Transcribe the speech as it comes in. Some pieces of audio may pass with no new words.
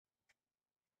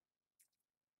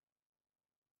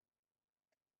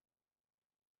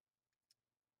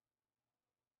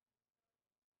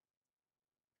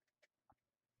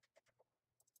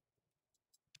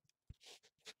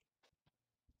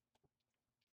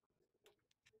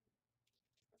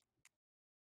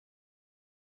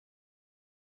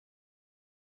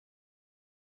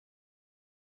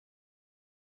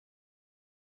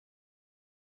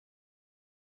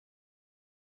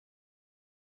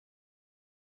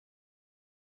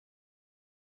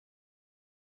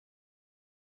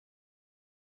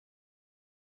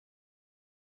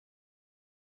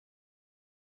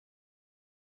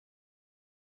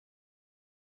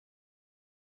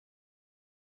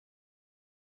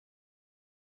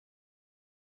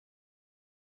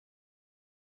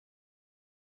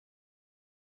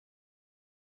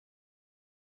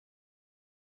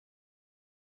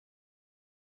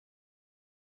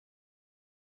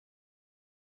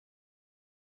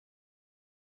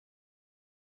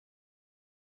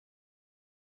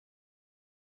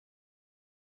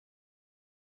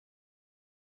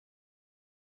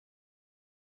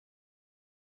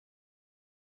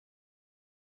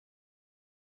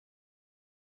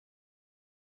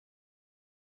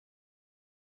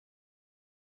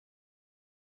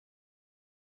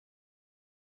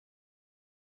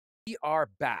We are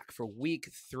back for week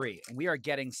 3, and we are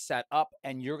getting set up,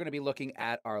 and you're going to be looking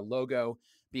at our logo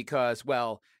because,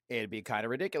 well, it'd be kind of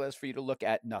ridiculous for you to look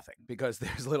at nothing because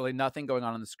there's literally nothing going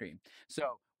on the screen.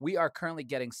 So we are currently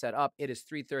getting set up. It is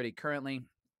 3:30 currently.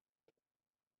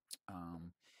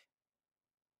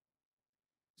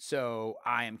 So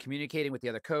I am communicating with the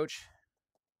other coach.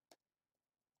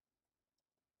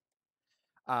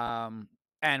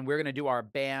 And we're going to do our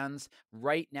bands.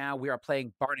 Right now, we are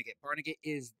playing Barnegat. Barnegat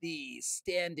is the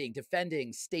standing,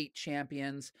 defending state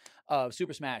champions of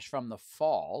Super Smash from the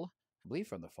fall. I believe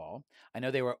from the fall. I know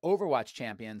they were Overwatch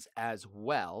champions as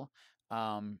well.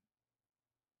 From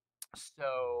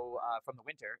the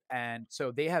winter. And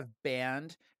so they have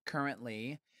banned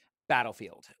currently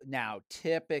Battlefield. Now,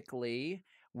 typically,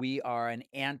 we are an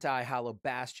anti-Hollow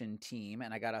Bastion team,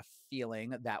 and I got a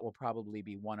feeling that will probably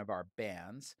be one of our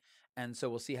bans. And so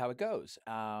we'll see how it goes.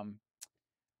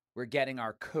 We're getting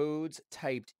our codes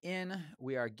typed in.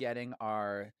 We are getting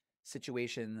our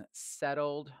situation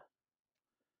settled.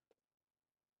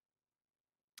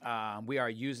 We are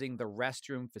using the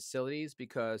restroom facilities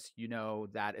because, you know,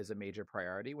 that is a major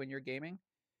priority when you're gaming.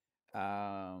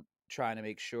 Trying to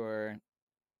make sure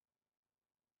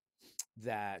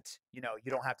that, you know, you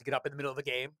don't have to get up in the middle of the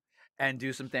game and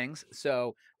do some things.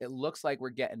 So it looks like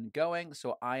we're getting going.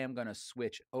 So I am going to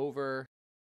switch over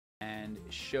and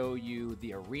show you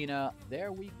the arena.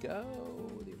 There we go.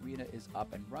 The arena is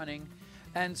up and running.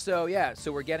 And so, yeah,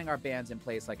 so we're getting our bands in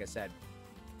place, like I said.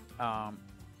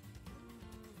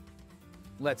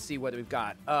 Let's see what we've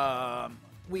got.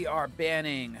 We are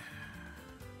banning.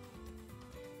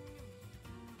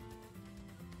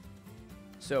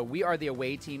 So we are the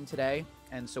away team today,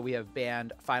 and so we have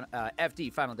banned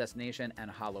FD, Final Destination,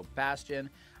 and Hollow Bastion.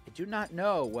 I do not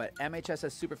know what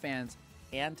MHSS Superfans'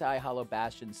 anti-Hollow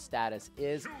Bastion status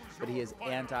is, but he is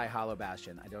anti-Hollow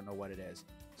Bastion. I don't know what it is.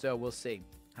 So we'll see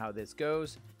how this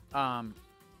goes.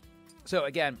 So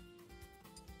again,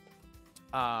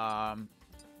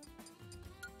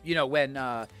 you know,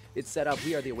 when it's set up,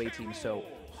 we are the away team. So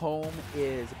home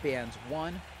is bans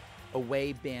 1,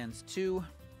 away bans 2,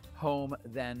 home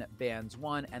then bans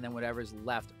 1, and then whatever's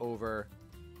left over,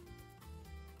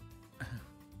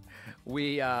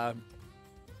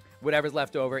 whatever's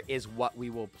left over is what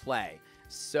we will play.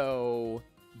 So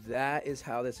that is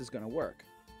how this is going to work.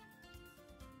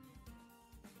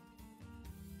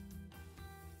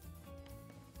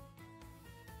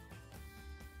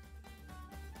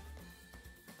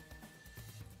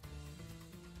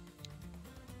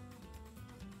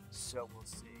 So we'll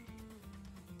see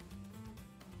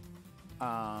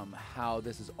how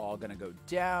this is all going to go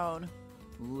down.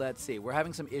 Let's see. We're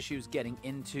having some issues getting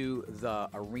into the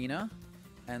arena,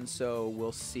 and so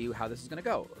we'll see how this is going to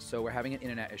go. So we're having an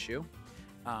internet issue,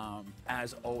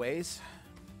 as always.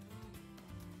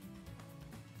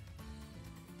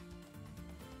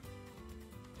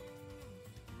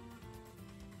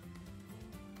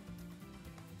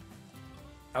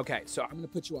 Okay, so I'm going to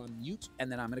put you on mute,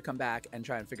 and then I'm going to come back and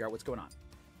try and figure out what's going on.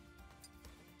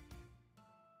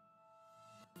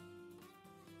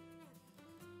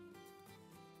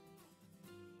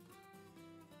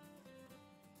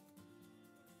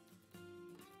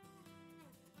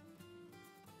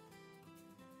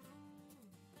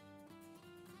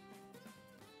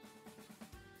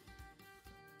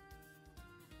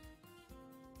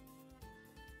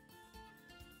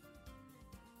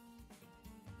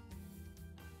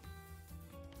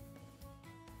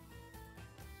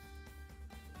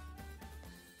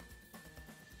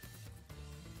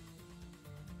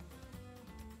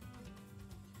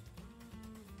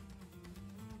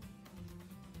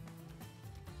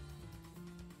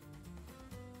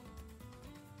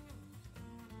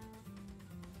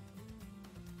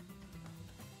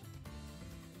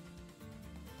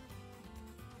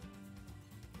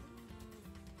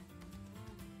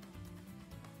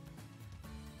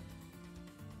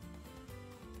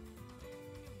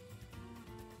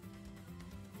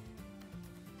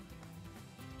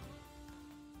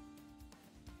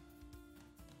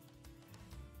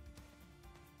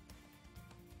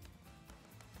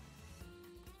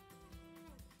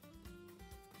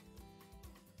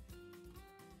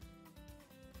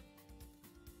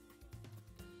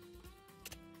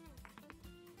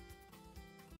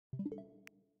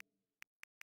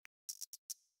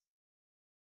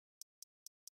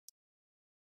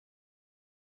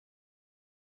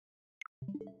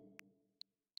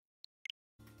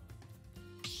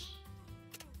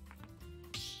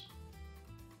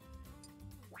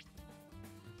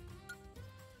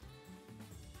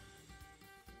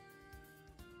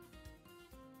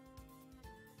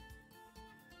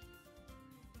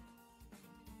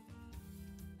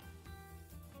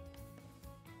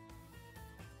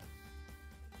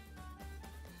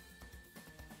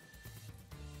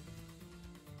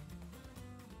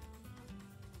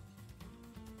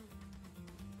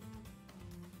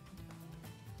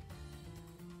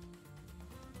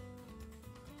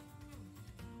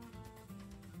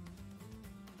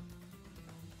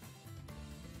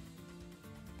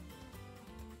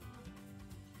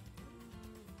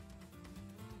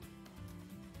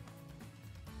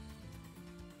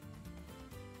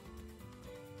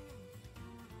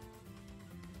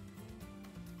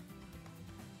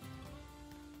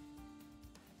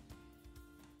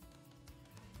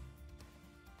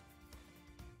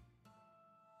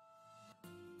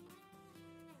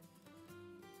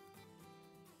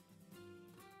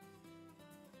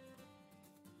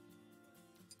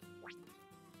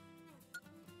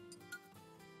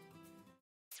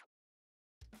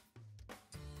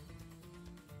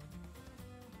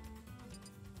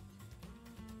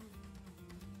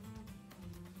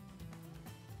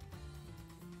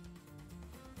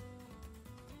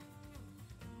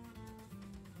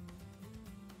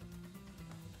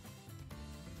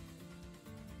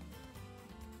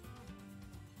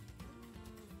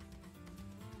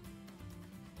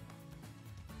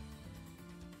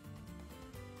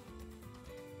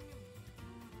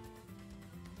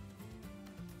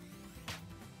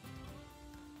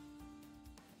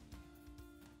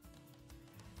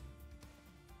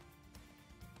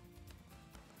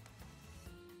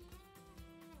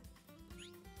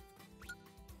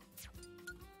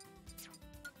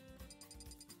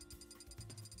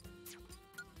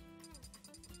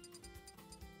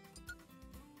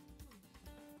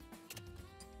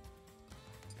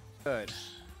 Good.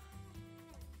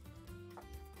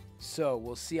 So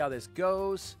we'll see how this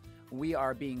goes. We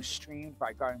are being streamed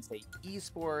by Garden State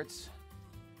Esports.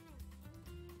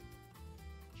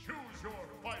 Choose your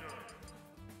fighter.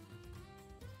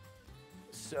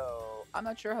 So I'm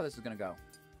not sure how this is going to go.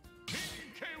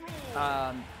 K.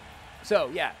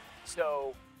 So yeah,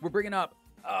 so we're bringing up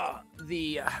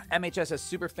the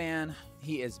MHSS Superfan.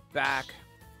 He is back.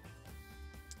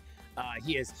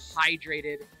 He is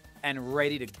hydrated and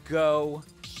ready to go.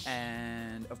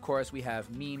 And of course, we have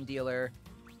Meme Dealer,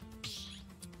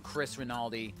 Chris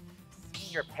Rinaldi,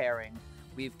 senior pairing.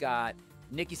 We've got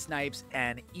Nicky Snipes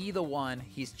and E the One.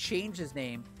 He's changed his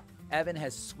name. Evan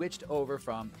has switched over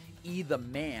from E the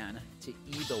Man to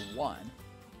E the One.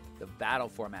 The battle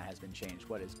format has been changed.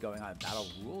 What is going on? Battle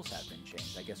rules have been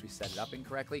changed. I guess we set it up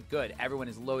incorrectly. Good. Everyone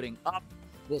is loading up.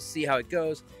 We'll see how it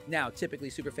goes. Now, typically,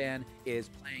 Superfan is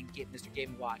playing Mr.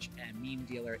 Game & Watch, and Meme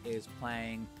Dealer is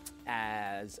playing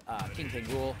as King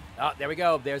Rule. Oh, there we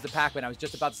go. There's the Pac-Man. I was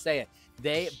just about to say it.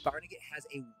 Barnegat has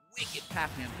a wicked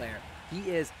Pac-Man player. He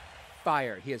is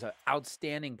fire. He is an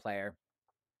outstanding player.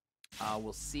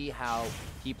 We'll see how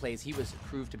he plays. He was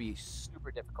proved to be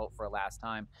super difficult for last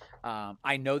time.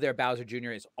 I know their Bowser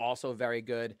Jr. is also very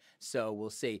good, so we'll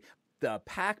see. The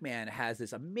Pac-Man has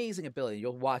this amazing ability.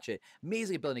 You'll watch it.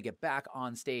 Amazing ability to get back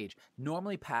on stage.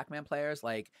 Normally, Pac-Man players,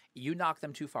 like, you knock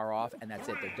them too far off, and that's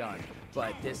it. They're done.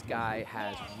 But this guy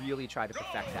has really tried to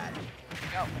perfect that.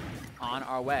 Go. On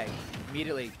our way.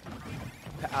 Immediately,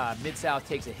 MiddSouth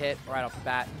takes a hit right off the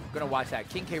bat. Going to watch that.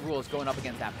 King K. Rule is going up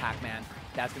against that Pac-Man.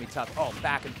 That's going to be tough. Oh,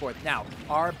 back and forth. Now,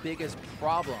 our biggest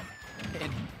problem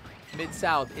in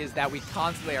MiddSouth is that we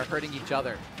constantly are hurting each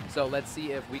other. So let's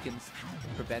see if we can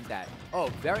prevent that. Oh,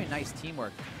 very nice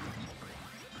teamwork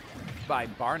by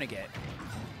Barnegat.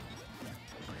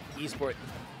 Esports.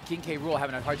 King K. Rule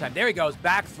having a hard time. There he goes.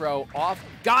 Back throw. Off.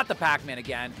 Got the Pac-Man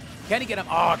again. Can he get him?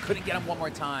 Oh, couldn't get him one more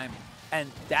time.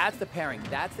 And that's the pairing.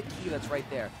 That's the key that's right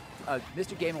there.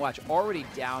 Mr. Game & Watch already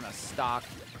down a stock.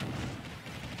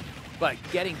 But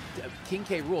getting King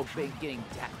K. Rule getting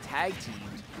tag teamed.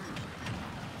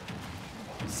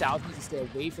 South needs to stay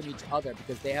away from each other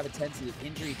because they have a tendency to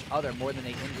injure each other more than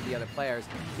they injure the other players.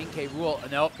 King K. Rule,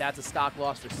 nope, that's a stock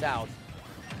loss for South.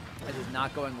 That is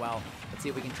not going well. Let's see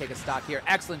if we can take a stock here.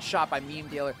 Excellent shot by Meme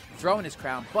Dealer, throwing his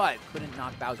crown, but couldn't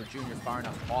knock Bowser Jr. far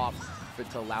enough off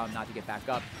to allow him not to get back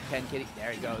up. Ken Kitty,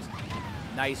 there he goes.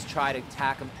 Nice try to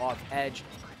attack him off edge.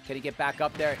 Can he get back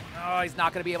up there? Oh, he's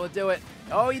not going to be able to do it.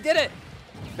 Oh, he did it.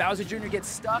 Bowser Jr. gets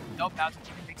stuck. Nope, Bowser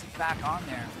Jr. makes it back on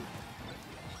there.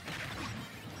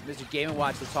 Mr. Game &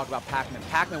 Watch, let's talk about Pac-Man.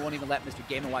 Pac-Man won't even let Mr.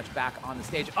 Game & Watch back on the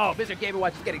stage. Oh, Mr. Game &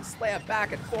 Watch is getting slammed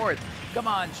back and forth. Come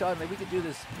on, Sean, we can do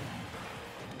this.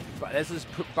 This is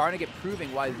Barnegat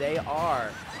proving why they are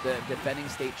the defending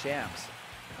state champs.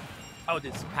 Oh,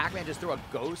 did Pac-Man just throw a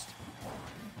ghost?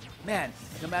 Man,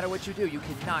 no matter what you do, you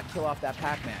cannot kill off that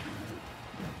Pac-Man.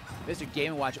 Mr.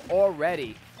 Game & Watch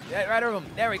already. Right over him.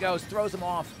 There he goes. Throws him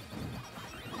off.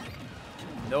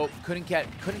 Nope. Couldn't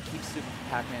keep Super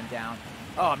Pac-Man down.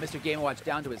 Oh, Mr. Game & Watch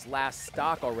down to his last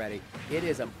stock already. It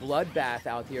is a bloodbath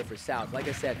out here for South. Like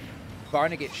I said,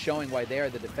 Barnegat showing why they are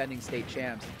the defending state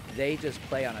champs. They just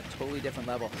play on a totally different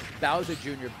level. Bowser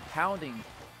Jr. pounding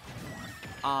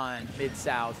on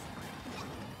MiddSouth.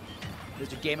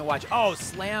 Mr. Game & Watch, oh,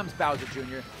 slams Bowser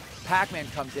Jr. Pac-Man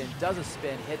comes in, does a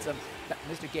spin, hits him.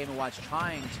 Mr. Game & Watch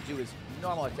trying to do his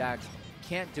normal attacks.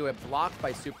 Can't do it, blocked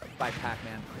by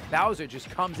Pac-Man. Bowser just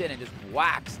comes in and just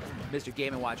whacks Mr.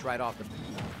 Game & Watch right off the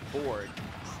board.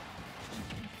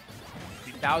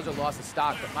 Bowser lost the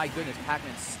stock, but my goodness,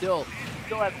 Pac-Man still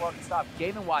has lost the stock.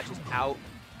 Game & Watch is out.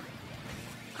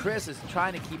 Chris is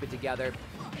trying to keep it together,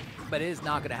 but it is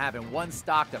not going to happen. One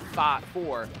stock to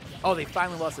 4. Oh, they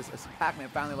finally lost this. Pac-Man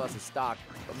finally lost his stock.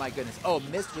 but my goodness. Oh,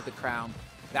 missed with the crown.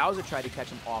 Bowser tried to catch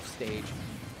him off stage.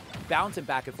 Bouncing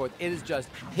back and forth. It is just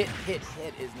hit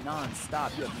is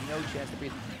non-stop. You have no chance to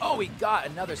breathe. Oh, he got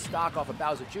another stock off of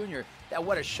Bowser Jr.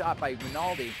 What a shot by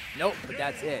Rinaldi. Nope, but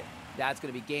that's it. That's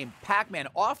going to be game. Pac-Man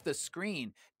off the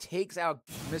screen takes out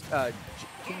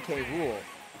King K. Rool.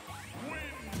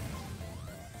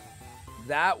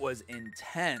 That was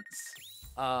intense.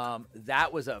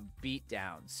 That was a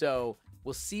beatdown. So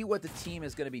we'll see what the team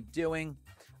is going to be doing.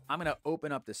 I'm going to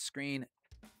open up the screen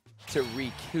to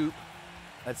recoup.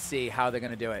 Let's see how they're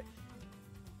going to do it.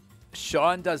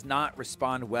 Sean does not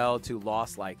respond well to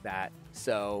loss like that.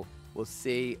 So we'll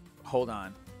see. Hold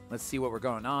on. Let's see what we're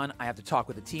going on. I have to talk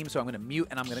with the team, so I'm going to mute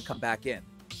and I'm going to come back in.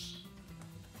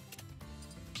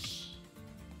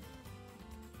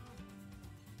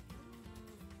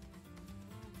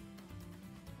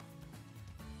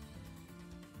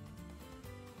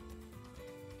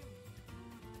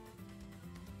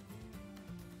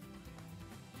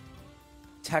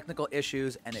 Technical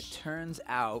issues, and it turns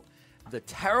out the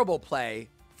terrible play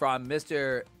from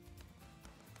Mr.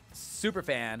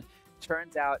 Superfan,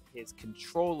 turns out his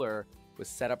controller was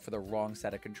set up for the wrong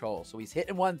set of controls. So he's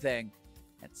hitting one thing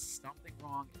and something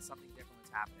wrong and something different was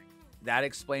happening. That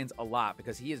explains a lot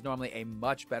because he is normally a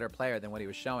much better player than what he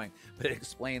was showing, but it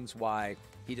explains why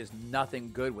nothing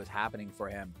good was happening for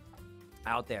him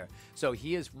out there. So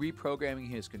he is reprogramming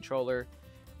his controller,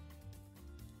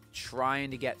 trying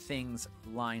to get things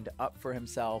lined up for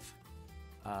himself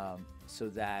so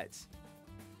that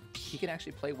he can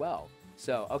actually play well.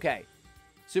 So, okay.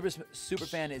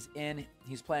 Superfan is in.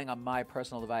 He's playing on my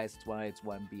personal device. It's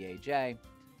one BAJ.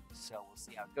 So we'll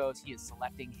see how it goes. He is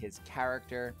selecting his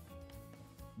character.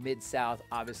 MiddSouth,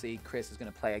 obviously, Chris is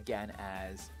going to play again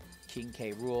as King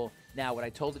K. Rool. Now, what I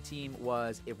told the team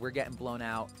was, if we're getting blown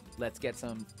out, let's get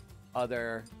some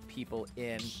other people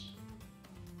in.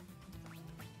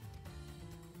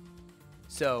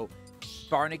 So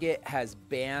Barnegat has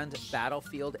banned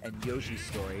Battlefield and Yoshi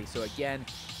Story. So again,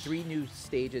 3 new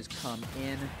stages come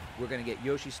in. We're going to get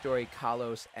Yoshi Story,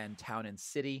 Kalos, and Town and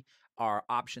City. Our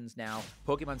options now.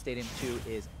 Pokemon Stadium 2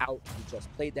 is out. We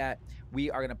just played that. We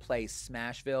are going to play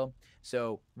Smashville.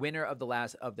 So winner of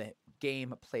the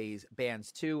game plays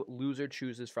bans 2. Loser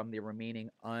chooses from the remaining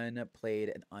unplayed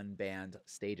and unbanned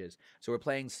stages. So we're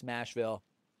playing Smashville.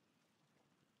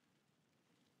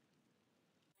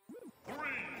 3,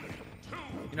 2,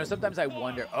 You know, sometimes I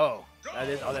wonder,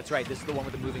 that's right, this is the one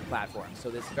with the moving platforms. So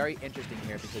this is very interesting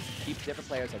here because different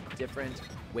players have different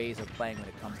ways of playing when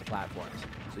it comes to platforms.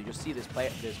 So you'll see this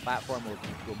platform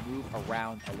will move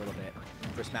around a little bit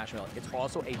for Smashville. It's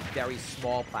also a very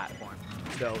small platform.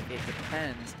 So it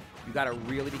depends. You got to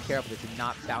really be careful that you're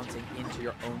not bouncing into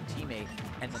your own teammate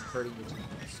and then hurting your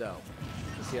teammate. So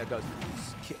we'll see how it goes.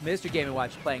 Mr. Game &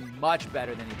 Watch playing much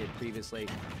better than he did previously.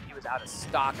 He was out of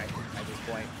stock, I think, at this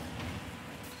point.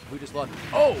 Who just lost?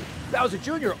 Oh, Bowser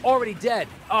Jr. already dead.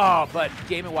 Oh, but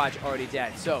Game & Watch already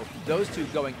dead. So those two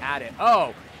going at it.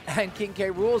 Oh, and King K.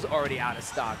 Rool's already out of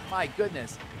stock. My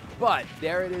goodness. But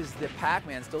there it is, the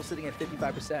Pac-Man still sitting at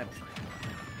 55%.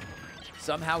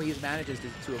 Somehow he manages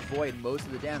to avoid most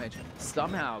of the damage.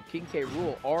 Somehow King K.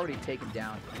 Rool already taken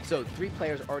down. So 3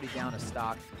 players already down a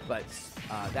stock, but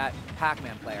that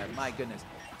Pac-Man player, my goodness,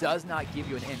 does not give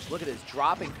you an inch. Look at this,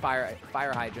 dropping fire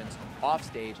hydrants off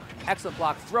stage. Excellent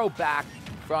block, throw back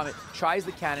from it. Tries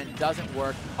the cannon, doesn't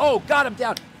work. Oh, got him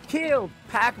down. Killed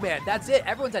Pac-Man. That's it.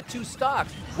 Everyone's at 2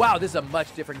 stocks. Wow, this is a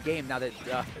much different game now that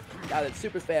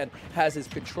Superfan has his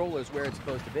controllers where it's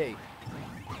supposed to be.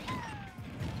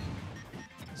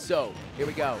 So, here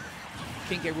we go.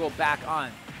 King K. Rool back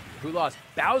on. Who lost?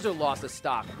 Bowser lost a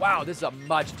stock. Wow, this is a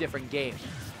much different game.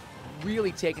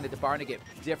 Really taking it to Barnegat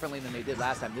differently than they did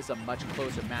last time. This is a much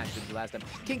closer match than the last time.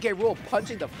 King K. Rool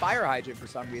punching the fire hydrant for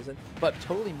some reason, but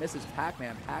totally misses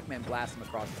Pac-Man. Pac-Man blasts him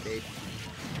across the stage.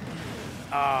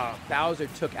 Bowser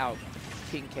took out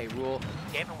King K. Rool.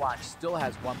 Game & Watch still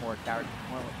has one more character,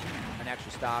 an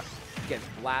extra stock. Gets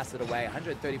blasted away,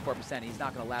 134%. He's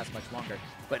not going to last much longer.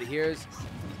 But here's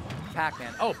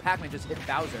Pac-Man. Oh, Pac-Man just hit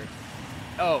Bowser.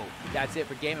 Oh, that's it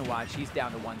for Game & Watch. He's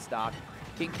down to 1 stock.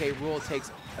 King K. Rool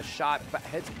takes a shot,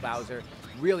 hits Bowser.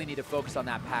 Really need to focus on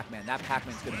that Pac-Man. That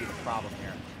Pac-Man's going to be the problem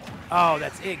here. Oh,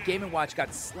 that's it. Game & Watch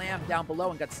got slammed down below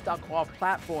and got stuck off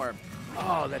platform.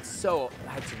 Oh, that's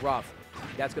rough.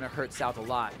 That's going to hurt South a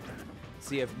lot.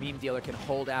 See if Meme Dealer can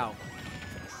hold out.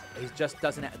 He just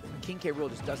doesn't have, King K. Rool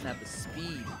just doesn't have the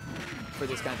speed for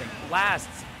this kind of thing.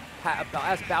 Blasts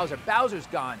Bowser. Bowser's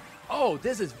gone. Oh,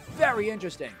 this is very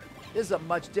interesting. This is a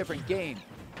much different game.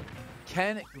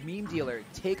 Can Meme Dealer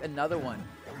take another one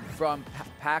from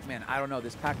Pac-Man. I don't know.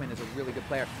 This Pac-Man is a really good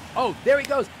player. Oh, there he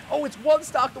goes. Oh, it's one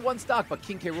stock to one stock, but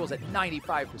King K. Rool's at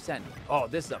 95%. Oh,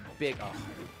 this is a big, oh,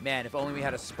 man, if only we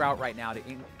had a Sprout right now to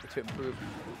improve.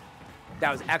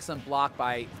 That was excellent block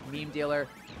by Meme Dealer.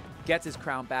 Gets his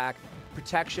crown back.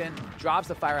 Protection. Drops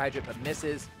the fire hydrant, but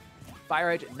misses. Fire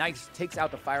hydrant, nice. Takes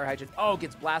out the fire hydrant. Oh,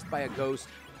 gets blasted by a ghost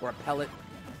or a pellet.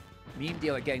 Meme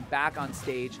Dealer getting back on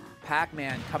stage.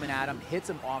 Pac-Man coming at him, hits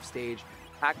him off stage.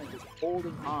 Pac-Man just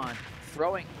holding on,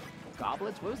 throwing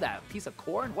goblets. What was that? A piece of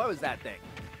corn? What was that thing?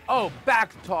 Oh,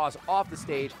 back toss off the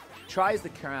stage. Tries the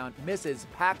crown, misses.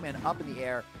 Pac-Man up in the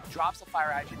air, drops the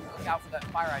fire hydrant. Look out for that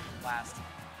fire hydrant blast.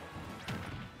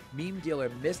 Meme Dealer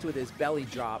missed with his belly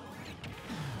drop.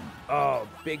 Oh,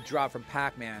 big drop from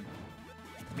Pac-Man.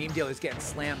 Meme Dealer's getting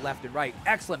slammed left and right.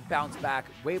 Excellent bounce back.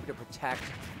 Wave to protect.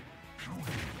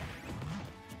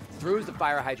 Throws the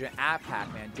fire hydrant at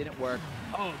Pac-Man. Didn't work.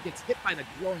 Oh, gets hit by the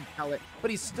glowing pellet, but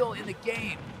he's still in the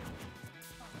game.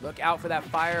 Look out for that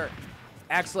fire.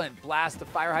 Excellent. Blast the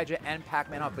fire hydrant and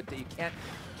Pac-Man off, but you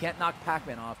can't knock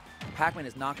Pac-Man off. Pac-Man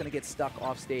is not going to get stuck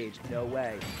off stage. No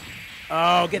way.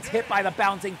 Oh, gets hit by the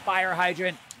bouncing fire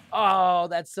hydrant. Oh,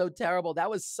 that's so terrible. That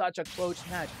was such a close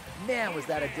match. Man, was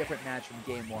that a different match from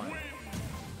game one.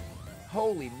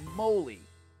 Holy moly.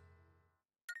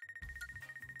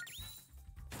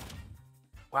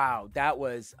 Wow, that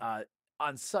was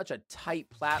on such a tight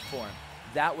platform.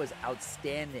 That was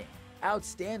outstanding.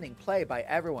 Outstanding play by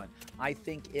everyone. I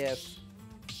think if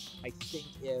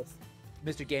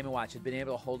Mr. Game & Watch had been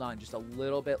able to hold on just a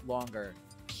little bit longer,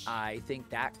 I think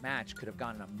that match could have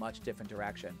gone in a much different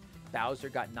direction. Bowser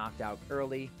got knocked out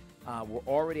early. We're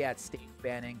already at stage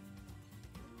banning.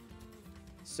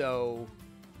 So,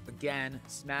 again,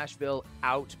 Smashville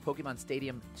out. Pokemon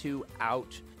Stadium 2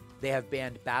 out. They have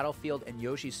banned Battlefield and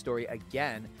Yoshi's Story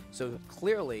again. So,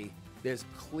 clearly, there's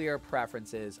clear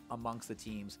preferences amongst the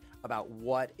teams about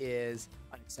what is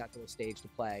an acceptable stage to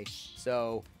play.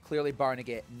 So, clearly,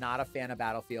 Barnegat, not a fan of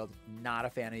Battlefield, not a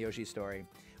fan of Yoshi's Story.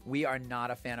 We are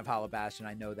not a fan of Hollow Bastion,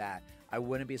 I know that. I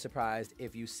wouldn't be surprised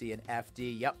if you see an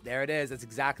FD. Yep, there it is. That's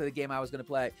exactly the game I was going to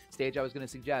play. Stage I was going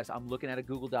to suggest. I'm looking at a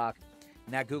Google Doc,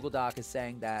 and that Google Doc is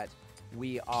saying that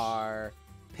we are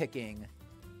picking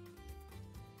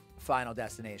Final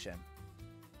Destination.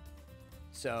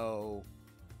 So,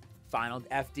 Final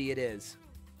FD it is.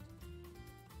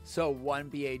 So,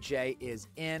 1BAJ is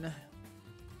in.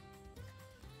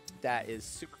 That is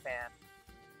Superfan.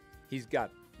 He's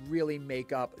got really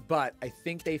makeup, but I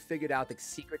think they figured out the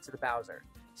secret to the Bowser.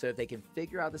 So if they can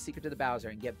figure out the secret to the Bowser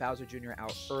and get Bowser Jr.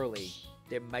 out early,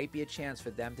 there might be a chance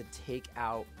for them to take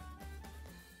out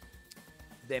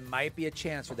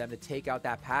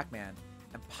that Pac-Man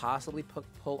and possibly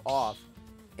pull off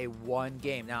a one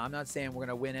game. Now, I'm not saying we're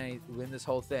going to win this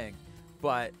whole thing,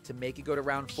 but to make it go to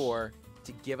round 4,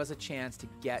 to give us a chance to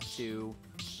get to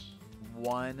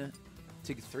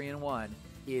 3-1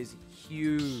 is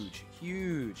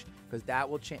huge, because that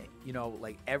will change. You know,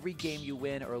 like every game you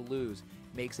win or lose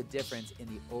makes a difference in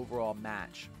the overall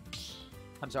match.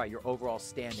 I'm sorry, your overall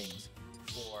standings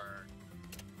for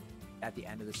at the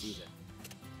end of the season.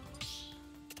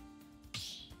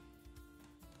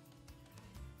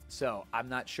 So I'm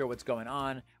not sure what's going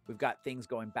on. We've got things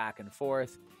going back and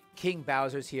forth. King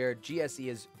Bowser's here. GSE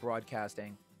is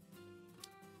broadcasting.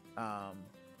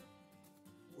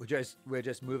 We're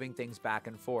just moving things back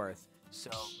and forth.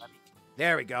 So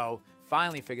there we go.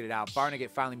 Finally figured it out. Barnegat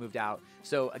finally moved out.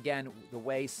 So again, the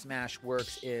way Smash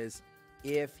works is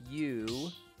if you,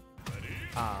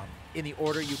 in the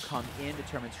order you come in,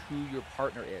 determines who your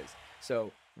partner is.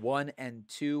 So 1 and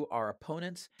 2 are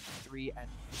opponents.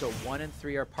 1 and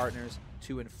 3 are partners.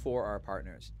 2 and 4 are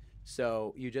partners.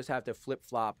 So you just have to flip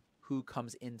flop who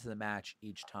comes into the match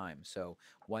each time. So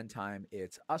one time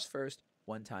it's us first.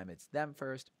 One time it's them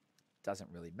first. Doesn't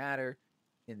really matter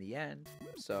in the end.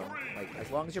 So, like,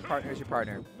 as long as your partner is your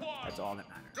partner, that's all that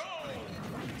matters.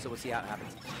 So we'll see how it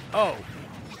happens. Oh,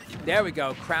 there we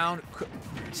go. Crown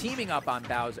teaming up on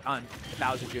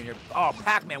Bowser Jr. Oh,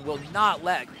 Pac-Man will not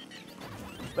let.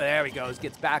 But there he goes.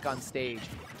 Gets back on stage.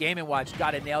 Game & Watch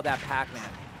got to nail that Pac-Man.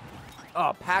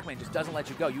 Oh, Pac-Man just doesn't let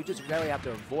you go. You just really have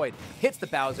to avoid. Hits the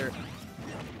Bowser.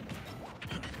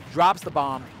 Drops the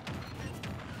bomb.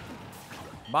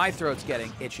 My throat's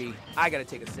getting itchy. I gotta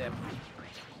take a sip.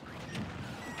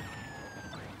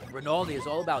 Rinaldi is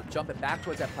all about jumping back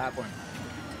towards that platform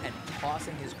and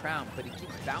tossing his crown, but he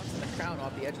keeps bouncing the crown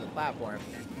off the edge of the platform.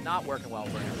 Not working well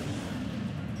for him.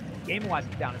 Game & Watch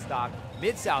is down in stock.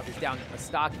 MiddSouth is down a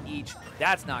stock each.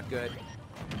 That's not good.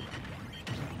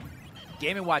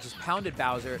 Game & Watch has pounded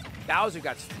Bowser. Bowser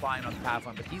got flying off the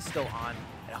platform, but he's still on.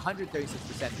 At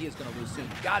 136%, he is going to lose soon.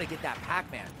 Got to get that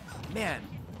Pac-Man. Man,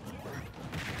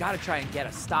 got to try and get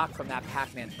a stock from that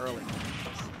Pac-Man early.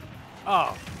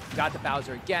 Oh, got the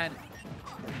Bowser again.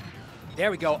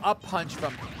 There we go. Up punch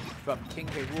from King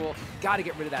K. Rool. Got to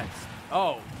get rid of that.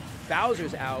 Oh,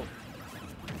 Bowser's out.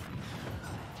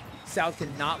 South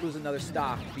cannot lose another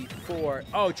stock before.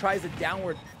 Oh, tries a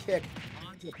downward kick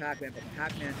onto the Pac-Man, but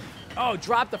Pac-Man. Oh,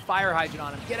 drop the fire hydrant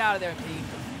on him. Get out of there, Meme.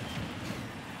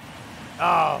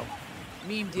 Oh,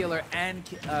 Meme Dealer and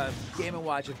Game &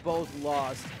 Watch have both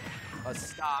lost a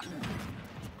stock.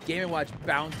 Game & Watch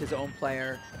bounced his own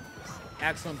player.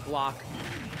 Excellent block.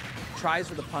 Tries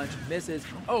for the punch, misses.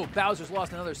 Oh, Bowser's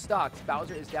lost another stock.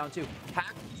 Bowser is down too.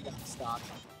 Pac-Man's got the stock.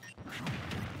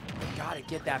 Gotta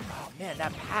get that. Oh man,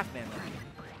 that Pac-Man.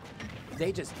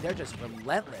 They're just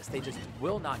relentless. They just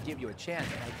will not give you a chance.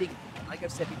 And I think, like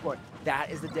I've said before,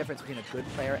 that is the difference between a good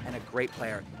player and a great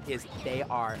player. Is they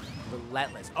are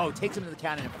relentless. Oh, takes him to the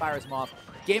cannon and fires him off.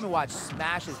 Game & Watch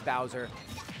smashes Bowser.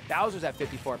 Bowser's at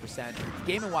 54%.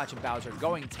 Game & Watch and Bowser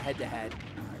going head to head.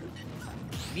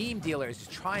 Meme Dealer is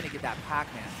just trying to get that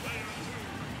Pac-Man.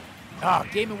 Oh,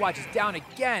 Game & Watch is down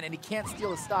again, and he can't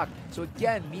steal a stock. So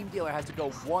again, Meme Dealer has to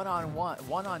go one-on-one,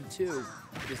 one-on-two.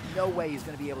 There's no way he's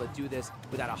going to be able to do this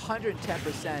without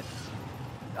 110%.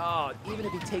 Oh, even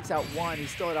if he takes out one,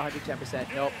 he's still at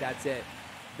 110%. Nope, that's it.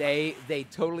 They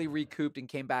totally recouped and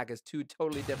came back as two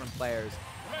totally different players.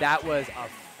 That was a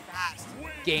fast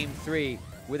game 3.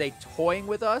 Were they toying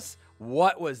with us?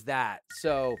 What was that?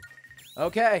 So,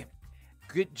 okay.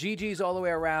 Good GG's all the way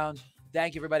around.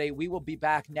 Thank you, everybody. We will be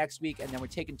back next week, and then we're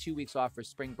taking 2 weeks off for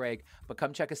spring break. But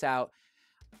come check us out.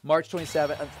 March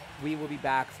 27th, we will be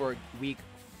back for week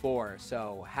 4.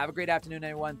 So have a great afternoon,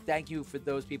 everyone. Thank you for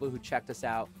those people who checked us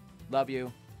out. Love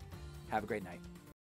you. Have a great night.